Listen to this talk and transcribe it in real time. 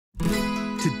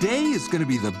Today is gonna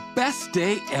be the best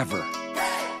day ever.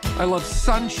 I love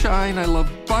sunshine, I love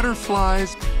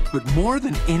butterflies, but more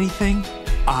than anything,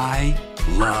 I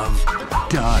love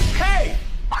Doug. Hey!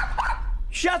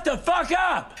 Shut the fuck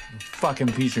up!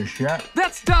 Fucking piece of shit.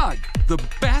 That's Doug, the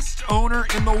best owner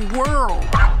in the world.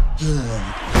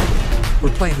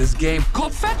 We're playing this game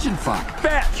called Fetch and Fuck.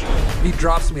 Fetch! He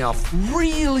drops me off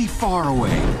really far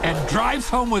away and drives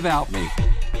home without me.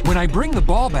 When I bring the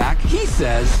ball back, he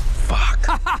says, fuck.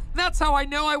 That's how I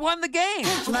know I won the game.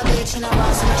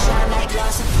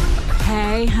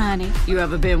 Hey, honey, you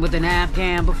ever been with an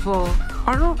Afghan before?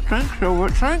 I don't think so,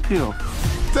 but thank you.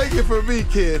 Take it from me,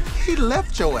 kid. He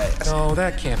left your ass. No,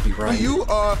 that can't be right. You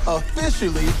are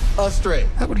officially a stray.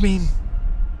 That would mean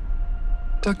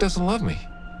Doug doesn't love me.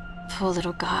 Poor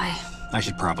little guy. I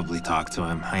should probably talk to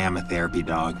him. I am a therapy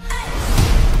dog.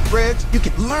 Reg, you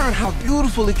can learn how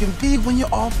beautiful it can be when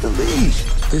you're off the leash.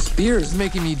 This beer is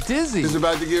making me dizzy. It's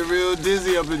about to get real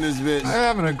dizzy up in this bitch. I'm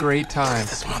having a great time.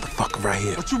 This motherfucker right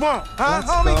here. What you want? Huh,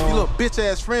 homie? Go. You little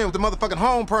bitch-ass friend with the motherfucking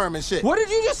home perm and shit. What did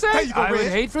you just say? There you go, I would Reg.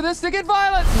 hate for this to get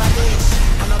violent.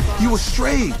 You a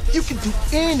stray. You can do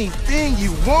anything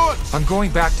you want. I'm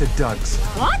going back to Doug's.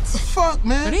 What? The fuck,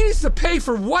 man? And he needs to pay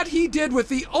for what he did with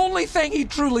the only thing he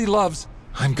truly loves.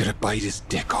 I'm gonna bite his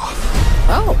dick off.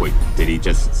 Oh. Wait, did he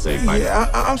just say bye?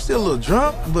 Yeah, I'm still a little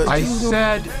drunk, but I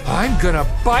said I'm gonna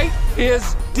bite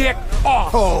his dick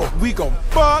off. oh, we gon'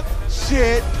 fuck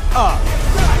shit up.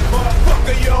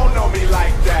 Motherfucker, you don't know me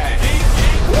like that.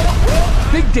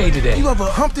 Big day today. You ever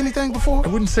humped anything before? I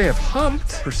wouldn't say I've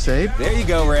humped, per se. There you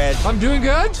go, Red. I'm doing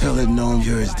good. Tell it Gnome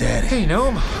you're his daddy. Hey,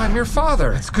 Gnome, I'm your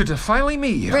father. It's good to finally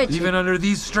meet you, Reggie. even under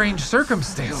these strange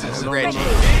circumstances. Reggie.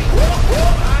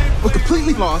 We're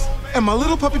completely lost, and my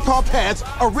little puppy paw pads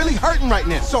are really hurting right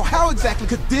now. So how exactly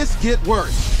could this get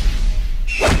worse?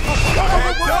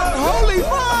 Holy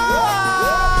fuck!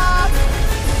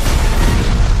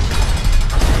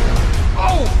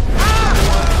 Oh!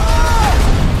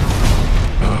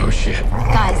 Oh, shit.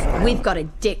 Guys, we've got a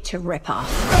dick to rip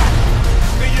off.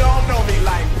 You don't know me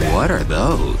like that. What are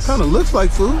those? Kinda looks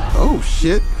like food. Oh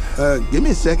shit. Give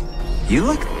me a second. You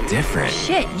look different.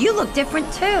 Shit, you look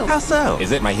different too. How so?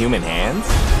 Is it my human hands?